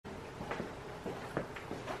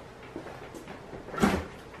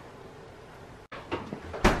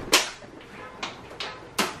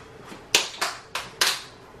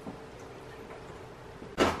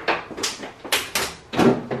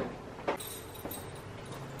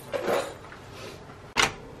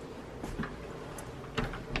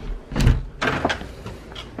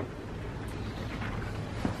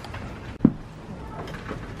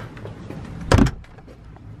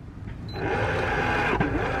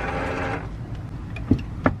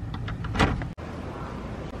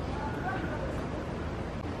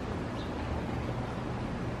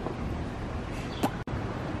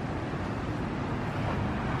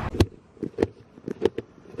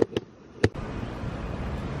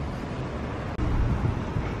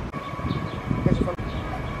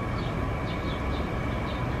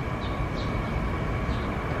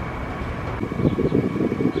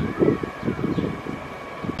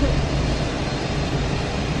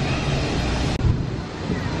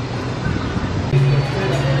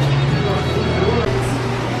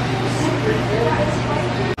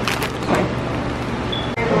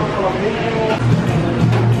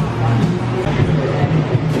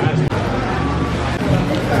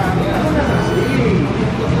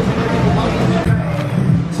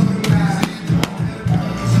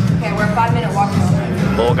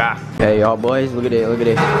y'all boys. Look at it, look at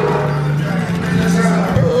it.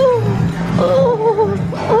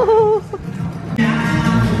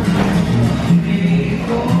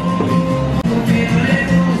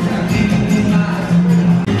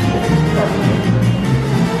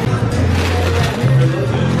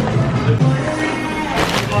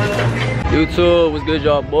 YouTube, what's good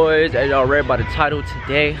y'all boys? As y'all read by the title,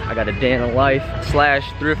 today I got a day in the life /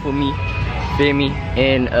 thrift with me, feel me,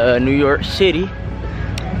 in New York City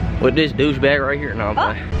with this douchebag right here. No, I'm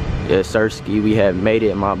playing. Yes, Sirski, we have made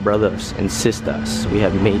it, my brothers and sisters. We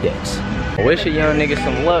have made it. I wish a young nigga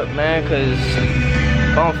some luck, man, cause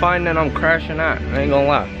if I don't find that, I'm crashing out. I ain't gonna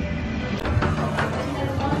lie.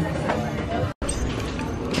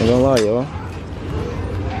 Ain't gonna lie, y'all.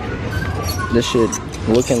 This shit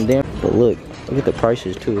looking damn, but look at the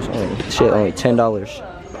prices too. It's only shit only $10. I ain't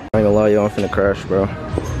gonna lie, y'all, I'm finna crash, bro.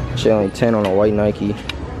 Shit only 10 on a white Nike.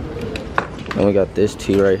 And we got this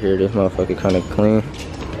tee right here. This motherfucker kind of clean.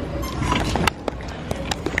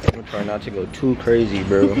 I'm trying not to go too crazy,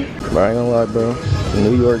 bro. But I ain't gonna lie, bro.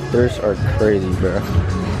 New York thrifts are crazy, bro.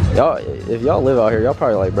 Y'all, if y'all live out here, y'all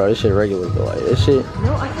probably like, bro, this shit regular, but like this shit.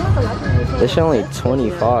 No, I feel like a lot of this shit only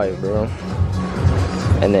 25, bro.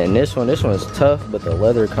 And then this one's tough, but the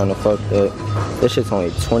leather kind of fucked up. This shit's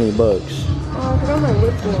only 20 bucks. Oh, I forgot my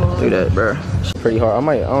lip gloss. Do that, bro. It's pretty hard.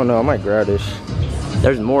 I don't know, I might grab this.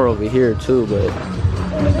 There's more over here too, but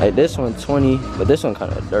like this one's 20, but this one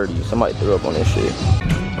kind of dirty. Somebody threw up on this shit.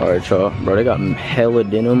 All right, y'all, bro, they got hella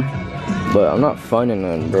denim, but I'm not finding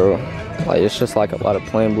none, bro. Like it's just like a lot of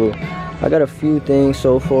plain blue. I got a few things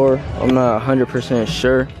so far. I'm not 100%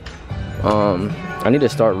 sure. I need to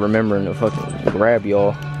start remembering to fucking grab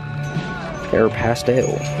y'all. Hair pastel.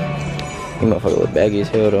 You motherfucker look baggy as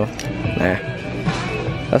hell though. Nah.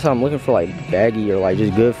 That's how I'm looking for, like baggy or like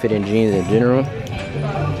just good fitting jeans in general.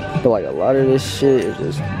 But like a lot of this shit is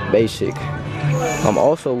just basic. I'm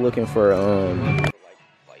also looking for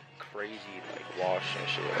like crazy like wash and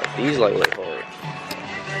shit. Like, these like look hard.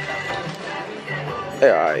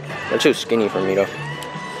 They're alright. They're too skinny for me though.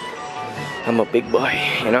 I'm a big boy,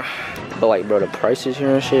 you know? But like, bro, the prices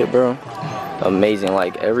here and shit, bro, amazing.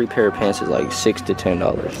 Like every pair of pants is like $6 to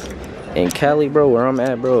 $10. In Cali, bro, where I'm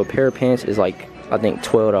at, bro, a pair of pants is like, I think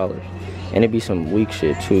 $12. And it be some weak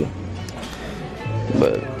shit too.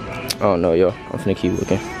 But I don't know, y'all. I'm finna keep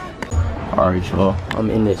looking. Alright, y'all. I'm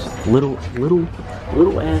in this little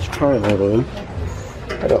ass triangle room.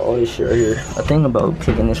 I got all this shit right here. I think about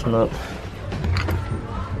picking this one up.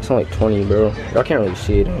 It's only 20, bro. Y'all can't really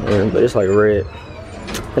see it in here, but it's like red.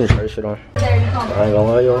 I'm gonna try this shit on. I ain't gonna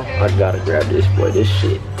lie, y'all. I gotta grab this, boy. This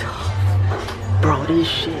shit tough. Bro, this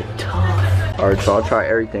shit tough. Alright, so I'll try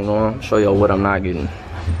everything on. Show y'all what I'm not getting.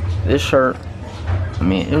 This shirt, I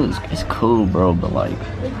mean, it's cool, bro, but like,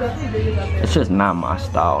 it's just not my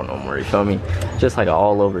style no more, you feel me? Just like an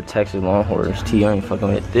all over Texas Longhorns tee, I ain't fucking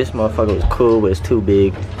with it. This motherfucker was cool, but it's too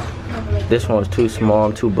big. This one was too small,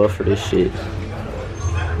 I'm too buff for this shit.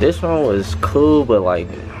 This one was cool, but like,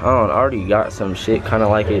 I already got some shit kind of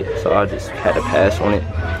like it, so I just had to pass on it.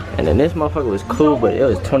 And then this motherfucker was cool, but it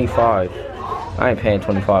was 25. I ain't paying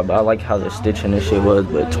 25, but I like how the stitching this shit was,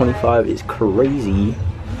 but 25 is crazy.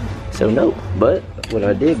 So no, but what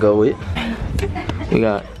I did go with, we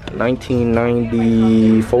got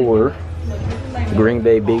 1994 Green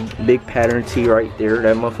Bay big pattern tee right there.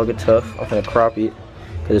 That motherfucker tough. I'm gonna crop it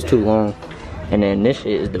because it's too long. And then this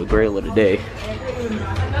shit is the grail of the day.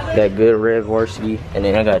 That good red Varsity, and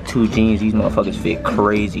then I got 2 jeans. These motherfuckers fit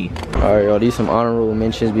crazy. All right, y'all, these some honorable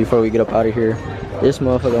mentions before we get up out of here. This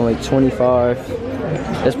motherfucker only 25.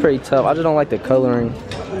 It's pretty tough. I just don't like the coloring.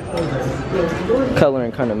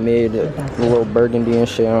 Coloring kind of mid, a little burgundy and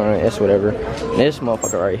shit. I don't know, it's whatever. And this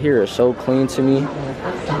motherfucker right here is so clean to me.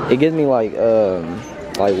 It gives me like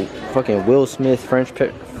fucking Will Smith Fresh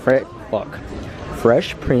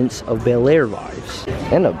Prince of Bel-Air vibes.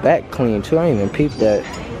 And the back clean too. I didn't even peep that.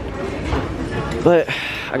 But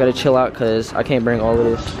I gotta chill out because I can't bring all of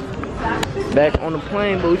this back on the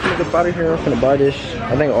plane. But we can get up out of here. I'm gonna buy this.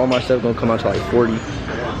 I think all my stuff gonna come out to like 40.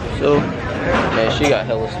 So, man, she got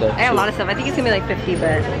hella stuff. I got a lot of stuff. I think it's gonna be like 50,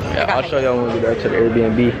 but yeah, I'll show y'all when we get back to the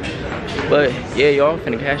Airbnb. But yeah, y'all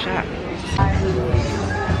finna cash out.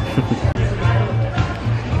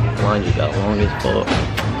 Line just got long as fuck.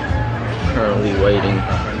 Currently waiting.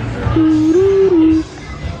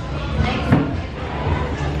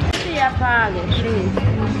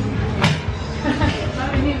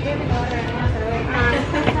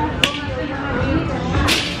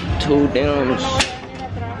 Two downs.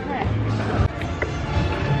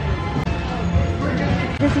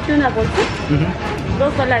 Necesito una bolsa.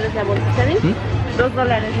 $2 la bolsa, ¿está bien? $2 la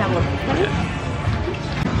bolsa, ¿está bien?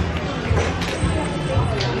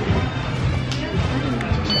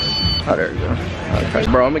 Oh, there you go.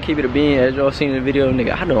 Bro, I'm gonna keep it a bean. As y'all seen in the video,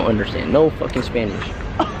 nigga, I don't understand no fucking Spanish.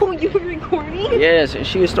 Oh, you were recording? Yes, and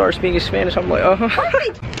she would start speaking Spanish. I'm like,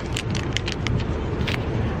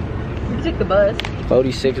 You took the bus.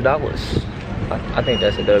 $46. I think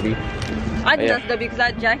that's a W. I think that's a W because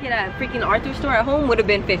that jacket at freaking Arthur's store at home would have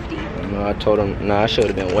been 50. No, I told him, nah, I should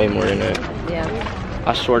have been way more than that. Yeah.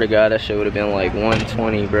 I swear to God, that shit would have been like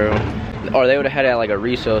 120, bro. Or they would have had it at like a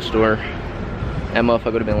resale store. That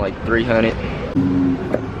motherfucker would have been like 300.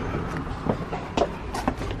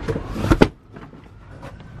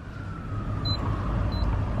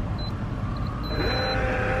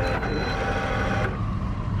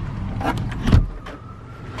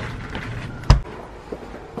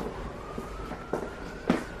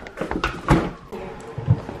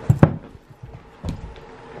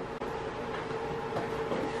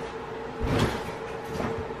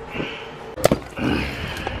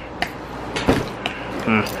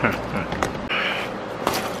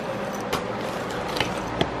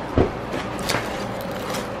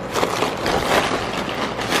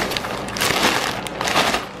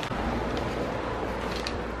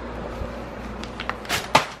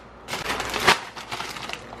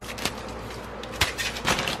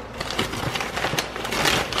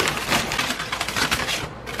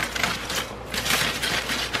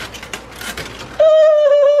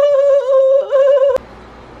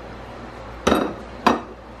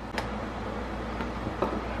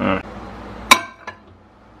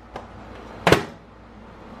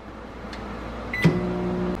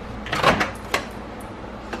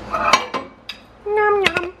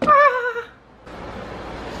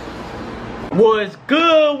 What's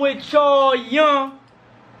good with y'all young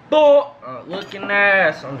boy looking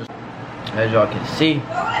ass? I'm just, as y'all can see,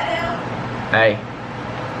 hey,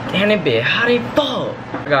 damn it bit how they fuck.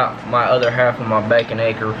 I got my other half of my bacon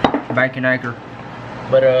acre.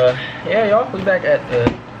 But yeah, y'all, we back at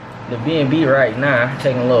the B&B right now,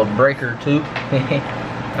 taking a little break or two. You know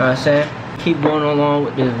what I'm saying? Keep going along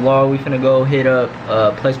with this vlog. We finna go hit up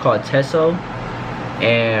a place called Tesso,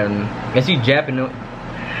 and it's these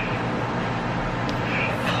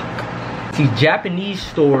Japanese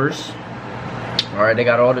stores. All right, they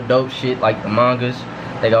got all the dope shit like the mangas.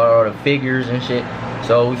 They got all the figures and shit.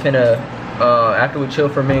 So we finna, after we chill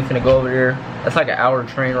for a minute, we finna go over there. That's like an hour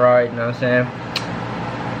train ride, you know what I'm saying?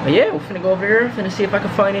 But yeah, we finna go over there. Finna see if I can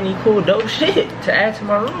find any cool dope shit to add to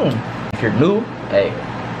my room. If you're new, hey,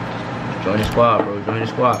 join the squad, bro. Join the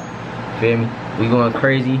squad. Feel me? We going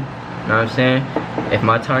crazy. You know what I'm saying? If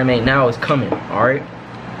my time ain't now, it's coming. All right.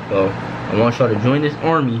 So I want y'all to join this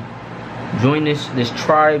army. Join this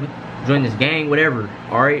tribe, join this gang, whatever,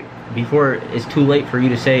 alright? Before it's too late for you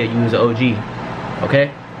to say you was an OG, okay?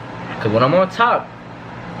 Because when I'm on top,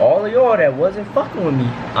 all of y'all that wasn't fucking with me,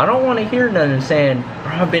 I don't want to hear nothing saying,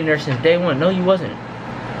 bro, I've been there since day one. No, you wasn't.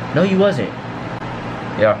 No, you wasn't.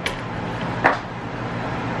 Yeah.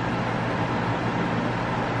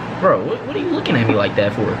 Bro, what are you looking at me like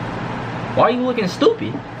that for? Why are you looking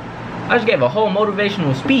stupid? I just gave a whole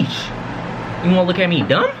motivational speech. You want to look at me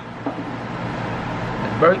dumb?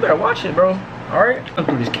 Bro, you better watch it, bro. Alright? Come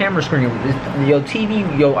through this camera screen, your TV,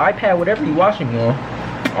 your iPad, whatever you watching me on.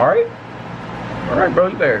 Alright? Alright, bro,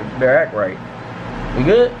 you better act right. We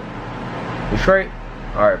good? We straight?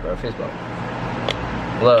 Alright, bro, fist bump.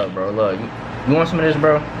 Love, bro, love. You want some of this,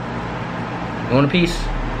 bro? You want a piece?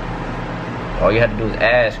 All you had to do is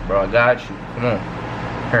ask, bro. I got you. Come on.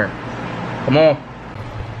 Here. Come on.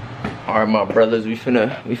 Alright, my brothers, we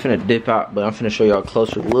finna dip out, but I'm finna show y'all a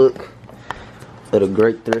closer look of the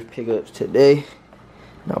great thrift pickups today.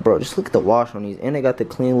 Now, bro, just look at the wash on these, and they got the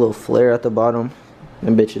clean little flare at the bottom.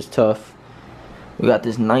 Them bitches tough. We got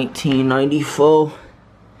this 1994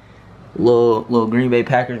 little Green Bay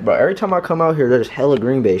Packers, bro. Every time I come out here, there's hella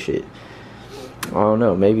Green Bay shit. I don't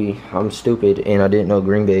know. Maybe I'm stupid and I didn't know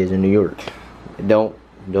Green Bay is in New York. Don't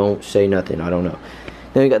say nothing. I don't know.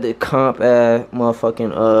 Then we got the comp at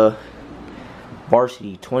motherfucking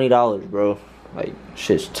Varsity, $20, bro. Like,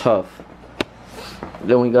 shit's tough.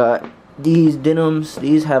 Then we got these denims.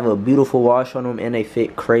 These have a beautiful wash on them and they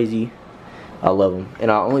fit crazy. I love them.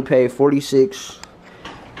 And I only paid $46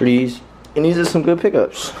 for these. And these are some good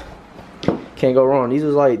pickups. Can't go wrong. These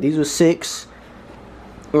was $6.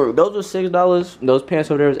 Those were $6. Those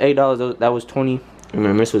pants over there was $8. That was $20. And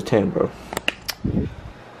then this was $10, bro.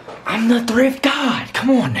 I'm the thrift god. Come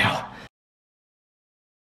on now.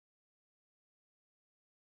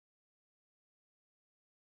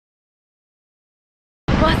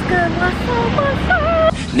 What's good? What's up? What's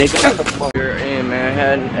up? Nigga, here and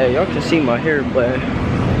man, hey, y'all can see my hair, but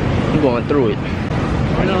I'm going through it.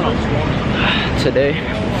 Today,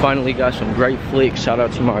 Finally got some great flicks. Shout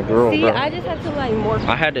out to my girl, See, bro. I just had to like more.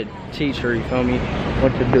 I had to teach her, you feel me,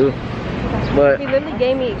 what to do. But He literally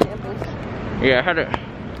gave me examples. yeah, I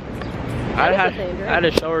had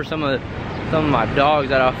to show her some of my dogs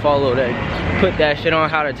that I follow that put that shit on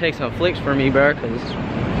how to take some flicks for me, bro. Cause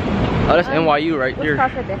that's NYU right there.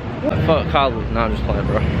 Fuck college. No, I'm just playing,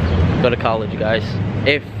 bro. Go to college, guys,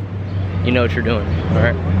 if you know what you're doing. All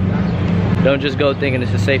right. Don't just go thinking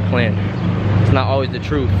it's a safe plan. It's not always the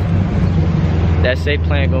truth. That safe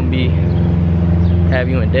plan gonna be have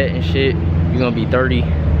you in debt and shit. You're gonna be 30.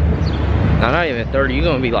 Nah, not even 30. You're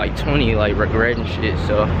gonna be like 20, like regretting shit.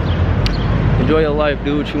 So enjoy your life.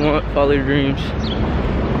 Do what you want. Follow your dreams.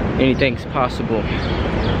 Anything's possible.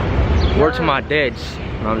 Word to my dads.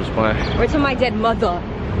 No, I'm just playing. Word to my dead mother.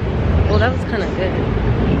 Well, that was kind of good.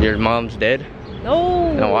 Your mom's dead?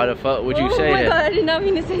 No. Then why the fuck would you say that? Oh my god, I did not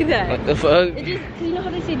mean to say that. What the fuck? It just, cause you know how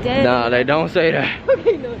they say dead? Nah, they don't say that.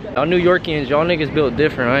 Okay, no. Y'all New Yorkians, y'all niggas built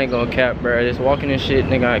different. I ain't gonna cap, bro. Just walking and shit,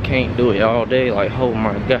 nigga, I can't do it all day. Like, oh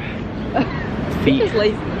my god. Feet. You're just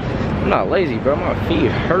lazy. I'm not lazy, bro. My feet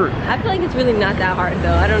hurt. I feel like it's really not that hard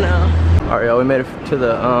though. I don't know. Alright, y'all, we made it to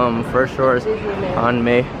the first stores on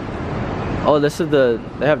May. Oh, this is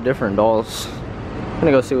they have different dolls. I'm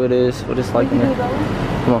gonna go see what it is, what it's like in there.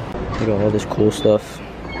 Come on. They got all this cool stuff.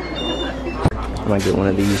 I might get one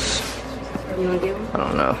of these. You wanna get one? I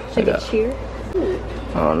don't know. Should I get cheer?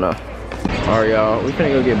 I don't know. Alright, y'all, we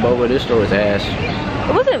finna go get boba. This store was ass.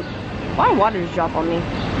 It wasn't. Why water just dropped on me?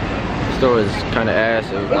 This store was kind of ass.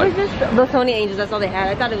 It was, It was just the Sony Angels. That's all they had.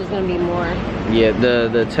 I thought it was gonna be more. yeah,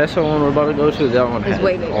 the Tesla one we're about to go to, that one It's had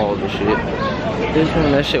way bigger. all the shit. This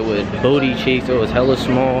one, that shit was booty cheeks. It was hella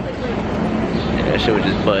small. And that shit was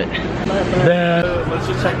just butt. Let's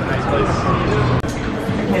just check the next place.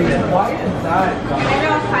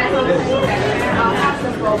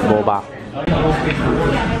 Boba.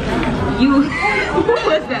 You. Who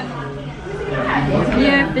was that?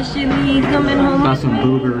 Yeah, officially coming home. Got some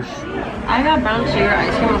boogers. I got brown sugar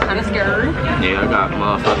ice cream. I'm kind of scared. Yeah, I got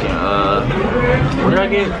motherfucking, what did I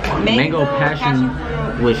get? Mango passion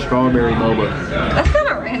with strawberry boba. That's kind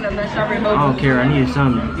of random. That strawberry boba. I don't care, I needed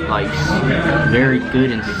something like very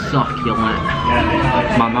good and succulent.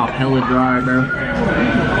 My mouth hella dry, bro.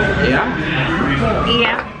 Yeah?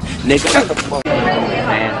 Yeah. Nigga.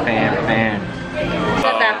 Fan.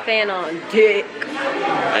 Set that fan on dick.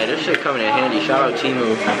 Hey, this shit coming in handy. Shout out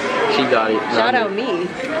Timu. She got it. Shout out me.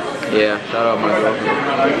 Yeah, shout out my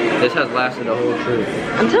girlfriend. This has lasted the whole trip.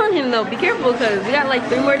 I'm telling him though, be careful because we got like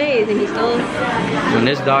 3 more days and he's still. When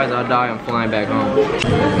this dies, I die. I'm flying back home.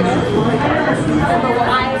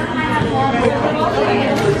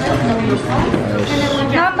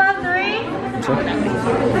 Number 3.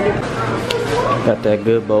 Got that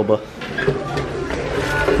good boba.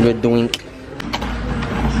 Good doink.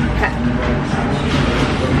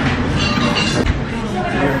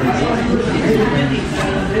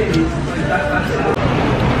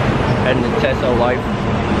 Heading to Tesso Life.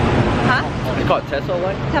 Huh? It's called Tesso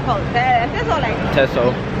Life? That's all like.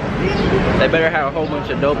 Tesso. They better have a whole bunch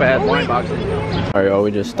of dope ass wine boxes. Alright, y'all,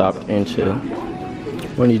 we just stopped into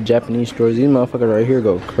one of these Japanese stores. These motherfuckers right here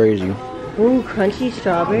go crazy. Ooh, crunchy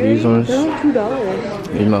strawberry. These ones. They're only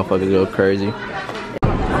 $2. These motherfuckers go crazy.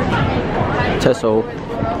 Tesso.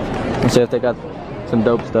 Let's see if they got some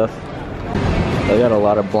dope stuff. They got a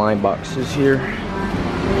lot of blind boxes here.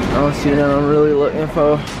 I don't see that I'm really looking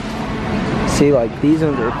for. See, like, these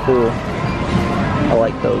ones are cool. I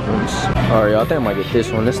like those ones. Alright, y'all, I think I might get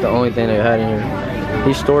this one. This is the only thing they had in here.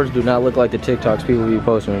 These stores do not look like the TikToks people be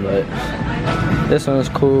posting, but this one is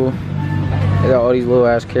cool. They got all these little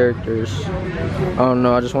ass characters. I don't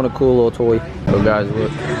know, I just want a cool little toy. Oh guys,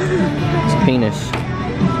 look. It's penis.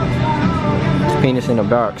 It's penis in a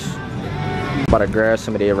box. About to grab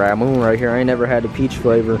some of the Ramoon right here. I ain't never had the peach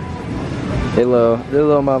flavor. This little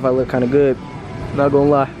motherfucker look kind of good. Not gonna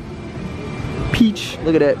lie. Peach.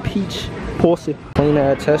 Look at that peach. Pussy. Clean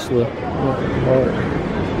that Tesla.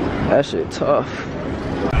 That shit tough.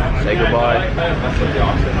 Say goodbye.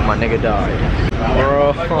 My nigga died.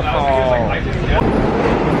 Bro.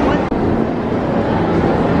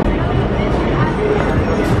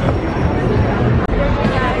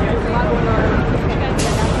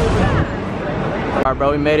 Alright,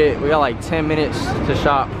 bro, we made it. We got like 10 minutes to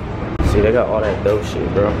shop. See, they got all that dope shit,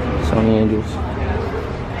 bro. Sony Angels.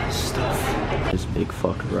 Stuff. This big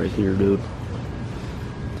fucker right here, dude.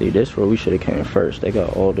 Dude, this where we should have came first. They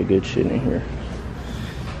got all the good shit in here.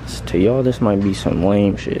 So to y'all, this might be some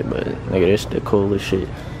lame shit, but look at this, the coolest shit.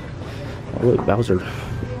 Oh, look, Bowser.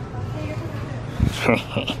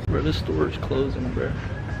 Bro, the store is closing, bro.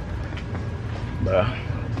 Bro,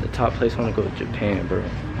 the top place I want to go to Japan, bro.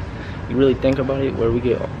 you really think about it, where we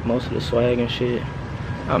get most of the swag and shit,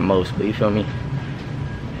 not most, but you feel me,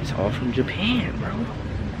 it's all from Japan, bro.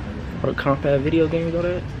 Or compact video games, all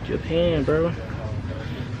that, Japan, bro.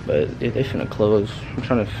 But they finna close. I'm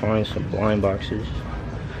trying to find some blind boxes,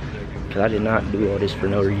 because I did not do all this for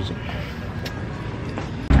no reason.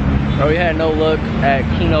 Bro, we had no luck at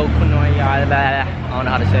Kino Kunoya, I don't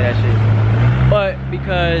know how to say that shit. But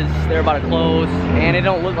because they're about to close, and it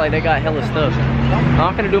don't look like they got hella stuff.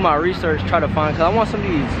 I'm gonna do my research, try to find, cause I want some of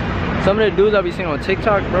the dudes I be seeing on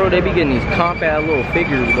TikTok, bro, they be getting these compact little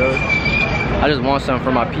figures, bro. I just want some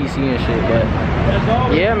for my PC and shit, but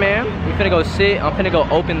yeah, man. We finna go sit, I'm finna go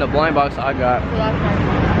open the blind box I got.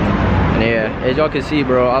 And yeah, as y'all can see,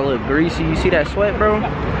 bro, I look greasy. You see that sweat, bro?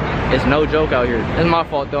 It's no joke out here. It's my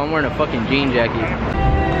fault though, I'm wearing a fucking jean jacket.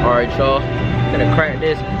 Alright, y'all, gonna crack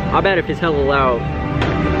this. I bet if it's hella loud.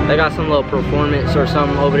 They got some little performance or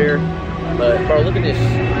something over there. But bro, look at this.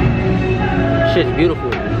 Shit's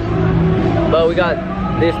beautiful. But we got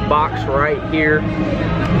this box right here.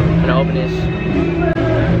 I'm gonna open this.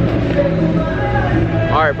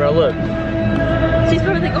 Alright, bro, look. She's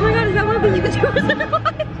probably like, oh my god, is that one of the YouTubers?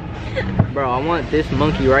 Bro, I want this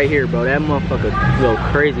monkey right here, bro. That motherfucker go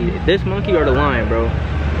crazy. This monkey or the lion, bro.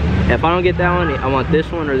 If I don't get that one, I want this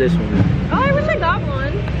one or this one. Oh, I wish I got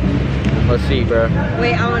one. Let's see, bro.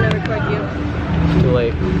 Wait, I want to record you. It's too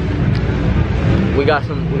late. We got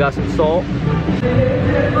some salt.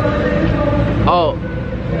 Oh,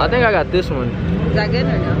 I think I got this one. Is that good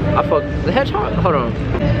or no? I fuck the hedgehog. Hold on.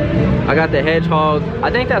 I got the hedgehog. I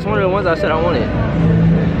think that's one of the ones I said I wanted.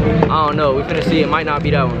 I don't know. We finna see. It might not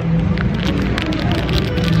be that one.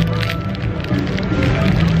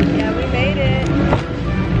 Yeah, we made it.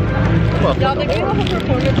 Y'all, they're doing a whole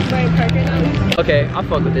performance by Parker now. Okay, I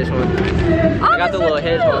fuck with this one. Oh, I got the little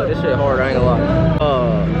hedgehog. This shit hard. I ain't gonna lie.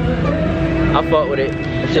 I fuck with it.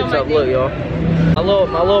 This shit's up. Look, y'all. My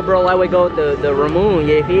little bro lightweight go with the Ramon.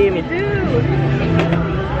 You feel me?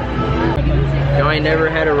 Y'all ain't never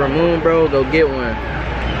had a Ramon, bro? Go get one.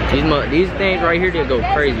 These things right here, they go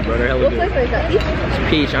crazy, bro. They're hella good. What flavor is that? Peach? It's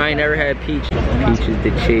peach. I ain't never had peach. Peach is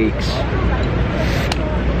the cheeks.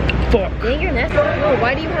 Fuck. Dang your neck. Oh,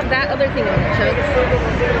 why do you have that other thing on your chest?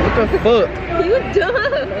 What the fuck? You dumb.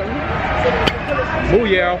 Oh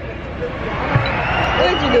yeah. What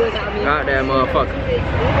did you do without me? Got that motherfucker.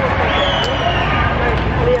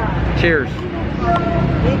 Cheers.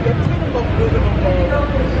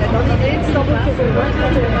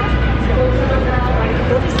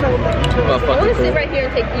 I want to sit right here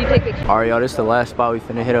and take pictures. Alright, y'all, this is the last spot we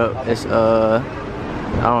finna hit up. It's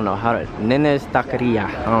I don't know how to, Nene's Taqueria.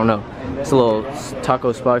 I don't know. It's a little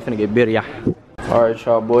taco spot. We finna get birria. Alright,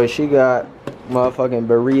 y'all, boys. She got motherfucking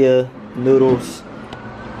birria, noodles,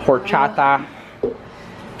 horchata.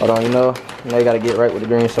 Hold on, you know you gotta get right with the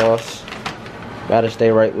green sauce. Gotta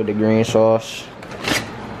stay right with the green sauce.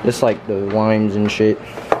 Just like the limes and shit.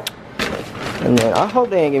 And then I hope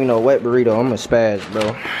they ain't give me no wet burrito. I'm a spaz, bro.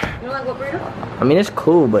 You don't like what burrito? I mean, it's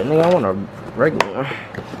cool, but nigga, I want a regular one.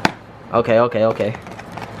 Okay.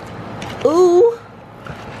 Ooh.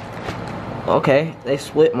 Okay, they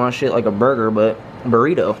split my shit like a burger, but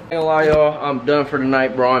burrito. Ain't gonna lie, y'all, I'm done for the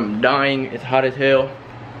night, bro. I'm dying. It's hot as hell.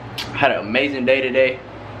 I had an amazing day today.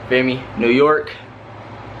 Feel me? New York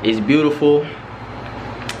is beautiful.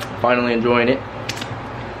 Finally enjoying it.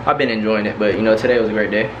 I've been enjoying it, but you know, today was a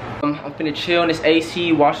great day. I'm finna chill in this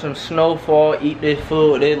AC, watch some snowfall, eat this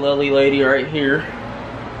food with this lovely lady right here.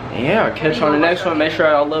 And yeah, I'll catch you on the next one. Make sure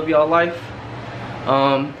I love y'all life.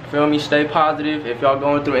 Feel me? Stay positive. If y'all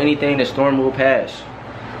going through anything, the storm will pass.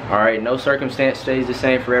 Alright, no circumstance stays the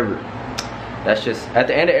same forever. That's just, at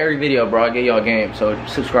the end of every video, bro, I get y'all game. So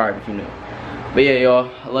subscribe if you new. But yeah,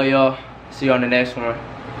 y'all, I love y'all. See you on the next one.